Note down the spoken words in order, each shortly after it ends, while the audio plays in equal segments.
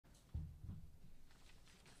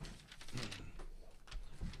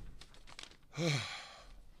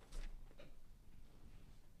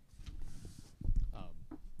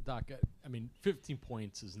Doc, I mean, 15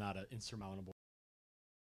 points is not an insurmountable.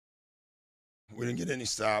 We didn't get any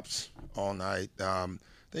stops all night.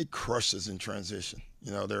 They crushed us in transition.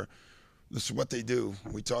 This is what they do.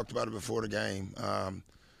 We talked about it before the game,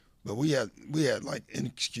 but we had like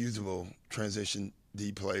inexcusable transition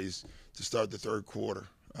D plays to start the third quarter.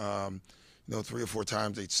 3 or 4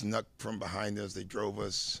 times they snuck from behind us. They drove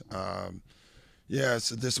us. Yeah,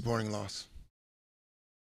 it's a disappointing loss.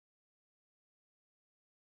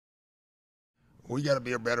 We got to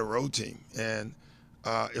be a better road team, and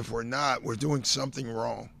if we're not, we're doing something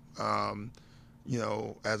wrong.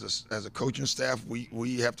 As a coaching staff,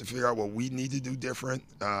 we have to figure out what we need to do different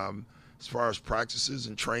as far as practices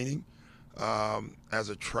and training. As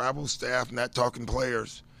a travel staff, not talking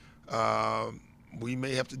players, we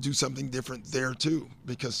may have to do something different there too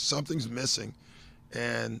because something's missing,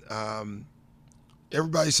 and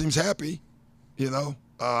everybody seems happy, you know,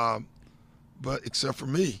 but except for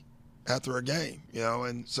me after a game,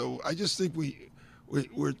 and so I just think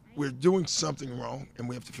we're doing something wrong, and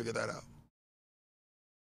we have to figure that out.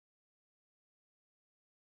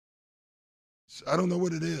 I don't know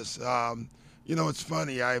what it is. It's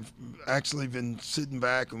funny. I've actually been sitting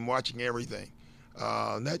back and watching everything,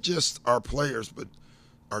 not just our players, but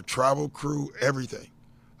our travel crew, everything.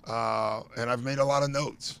 And I've made a lot of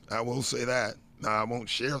notes. I will say that. I won't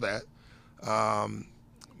share that. Um,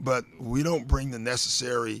 but we don't bring the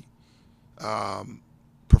necessary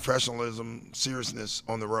professionalism, seriousness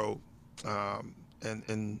on the road,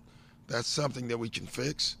 and that's something that we can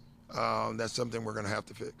fix. That's something we're going to have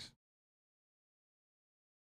to fix.